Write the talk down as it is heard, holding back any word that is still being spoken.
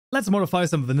Let's modify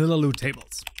some vanilla loot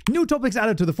tables. New topics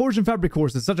added to the Forge and Fabric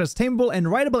courses, such as tameable and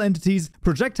writable entities,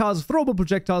 projectiles, throwable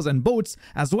projectiles, and boats,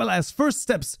 as well as first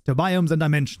steps to biomes and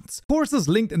dimensions. Courses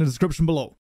linked in the description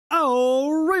below.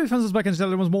 Alright, friends, it's back in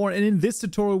channel once more, and in this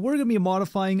tutorial we're going to be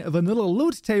modifying vanilla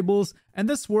loot tables, and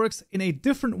this works in a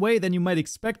different way than you might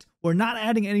expect. We're not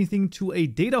adding anything to a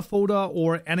data folder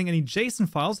or adding any JSON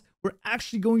files. We're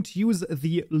actually going to use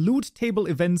the loot table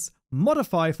events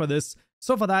modify for this.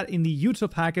 So for that, in the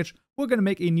util package, we're going to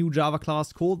make a new Java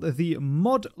class called the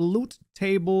mod loot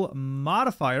table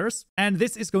modifiers, and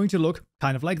this is going to look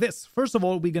kind of like this. First of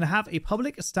all, we're going to have a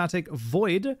public static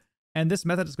void, and this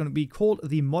method is going to be called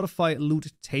the modify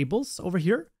loot tables over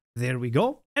here. There we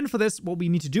go. And for this, what we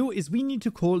need to do is we need to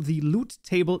call the loot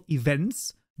table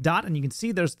events dot, and you can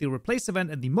see there's the replace event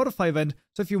and the modify event.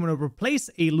 So if you want to replace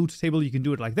a loot table, you can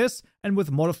do it like this. And with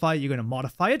modify, you're going to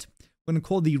modify it. We're going to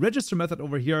call the register method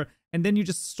over here, and then you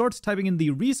just start typing in the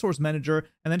resource manager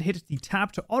and then hit the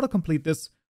tab to autocomplete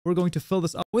this. We're going to fill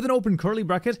this up with an open curly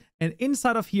bracket, and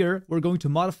inside of here, we're going to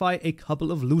modify a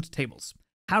couple of loot tables.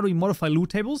 How do we modify loot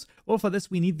tables? Well, for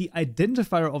this, we need the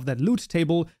identifier of that loot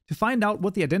table. To find out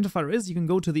what the identifier is, you can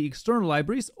go to the external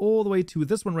libraries all the way to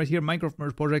this one right here, Minecraft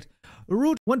Merge Project,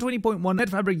 root 120.1,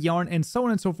 netfabric yarn, and so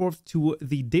on and so forth to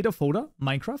the data folder,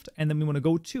 Minecraft. And then we want to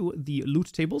go to the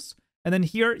loot tables. And then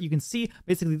here you can see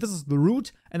basically this is the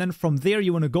root. And then from there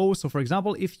you want to go. So for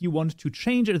example, if you want to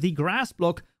change the grass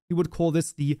block, we would call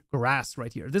this the grass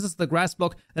right here. This is the grass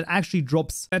block that actually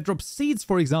drops seeds,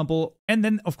 for example. And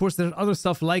then of course there's other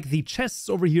stuff like the chests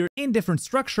over here in different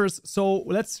structures. So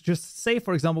let's just say,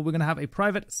 for example, we're going to have a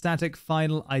private static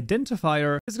final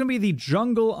identifier. It's going to be the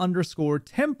jungle underscore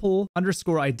temple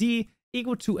underscore ID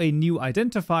equal to a new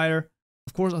identifier.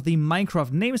 Of course, of the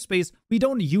Minecraft namespace, we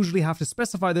don't usually have to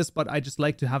specify this, but I just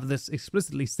like to have this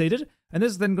explicitly stated. And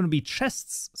this is then going to be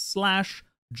chests slash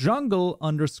jungle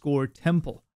underscore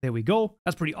temple. There we go.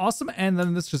 That's pretty awesome. And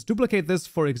then let's just duplicate this,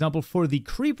 for example, for the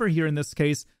creeper here in this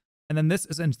case. And then this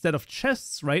is instead of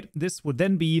chests, right? This would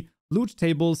then be loot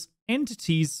tables,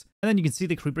 entities, and then you can see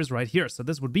the creepers right here. So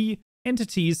this would be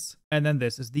entities, and then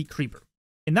this is the creeper.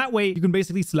 In that way, you can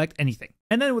basically select anything.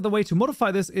 And then the way to modify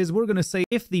this is we're going to say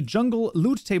if the jungle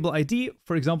loot table ID,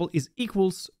 for example, is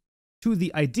equals to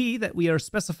the ID that we are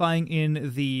specifying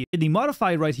in the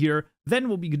modify right here, then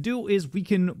what we can do is we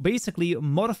can basically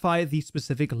modify the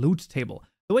specific loot table.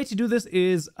 The way to do this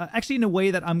is actually in a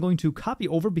way that I'm going to copy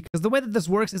over, because the way that this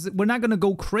works is we're not going to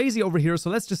go crazy over here.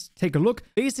 So let's just take a look.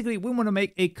 Basically, we want to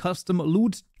make a custom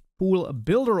loot pool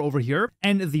builder over here,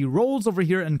 and the roles over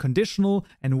here and conditional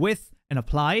and with and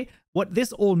apply. What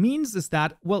this all means is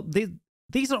that, well,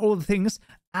 these are all the things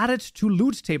added to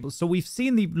loot tables. So we've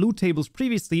seen the loot tables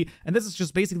previously, and this is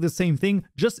just basically the same thing,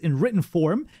 just in written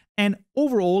form. And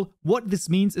overall, what this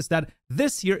means is that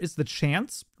this here is the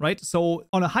chance, right? So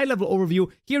on a high level overview,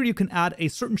 here you can add a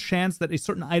certain chance that a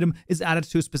certain item is added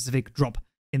to a specific drop.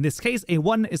 In this case, a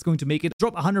 1 is going to make it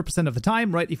drop 100% of the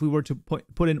time, right? If we were to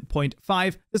put in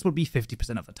 0.5, this would be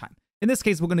 50% of the time. In this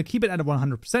case, we're going to keep it at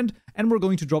 100%, and we're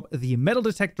going to drop the metal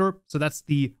detector. So that's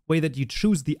the way that you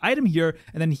choose the item here.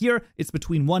 And then here, it's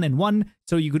between 1 and 1.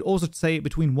 So you could also say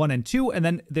between 1 and 2, and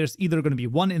then there's either going to be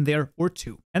 1 in there or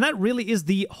 2. And that really is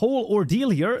the whole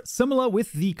ordeal here. Similar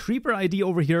with the creeper ID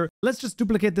over here. Let's just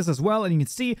duplicate this as well. And you can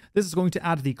see this is going to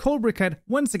add the call briquette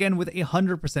once again with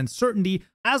 100% certainty.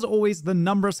 As always, the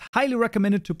numbers highly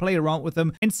recommended to play around with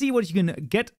them and see what you can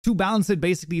get to balance it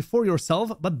basically for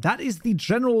yourself. But that is the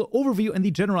general overview and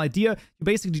the general idea. You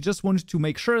basically just want to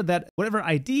make sure that whatever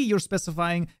ID you're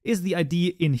specifying is the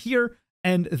ID in here,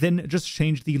 and then just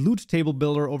change the loot table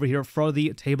builder over here for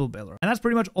the table builder. And that's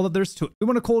pretty much all that there's to it. We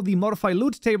want to call the modify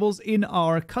loot tables in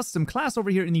our custom class over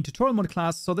here in the tutorial mod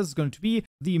class. So this is going to be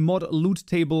the mod loot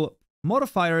table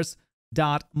modifiers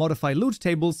dot modify loot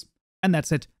tables. And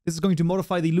that's it. This is going to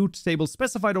modify the loot table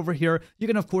specified over here. You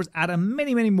can, of course, add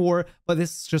many, many more, but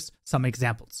this is just some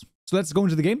examples. So let's go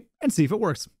into the game and see if it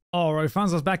works. All right,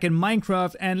 found us back in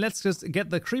Minecraft, and let's just get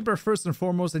the creeper first and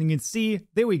foremost. And you can see,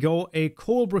 there we go, a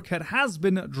coal briquette has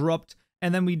been dropped.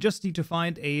 And then we just need to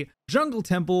find a jungle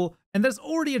temple, and there's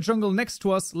already a jungle next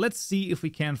to us. Let's see if we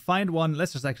can find one.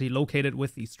 Let's just actually locate it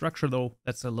with the structure, though.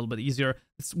 That's a little bit easier.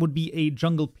 This would be a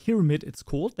jungle pyramid, it's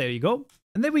called. There you go.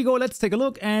 And there we go. Let's take a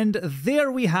look. And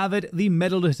there we have it. The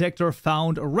metal detector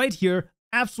found right here.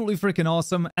 Absolutely freaking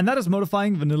awesome. And that is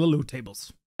modifying vanilla loot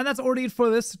tables. And that's already it for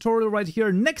this tutorial right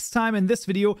here. Next time in this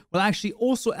video, we'll actually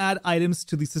also add items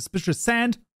to the suspicious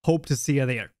sand. Hope to see you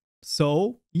there.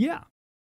 So, yeah.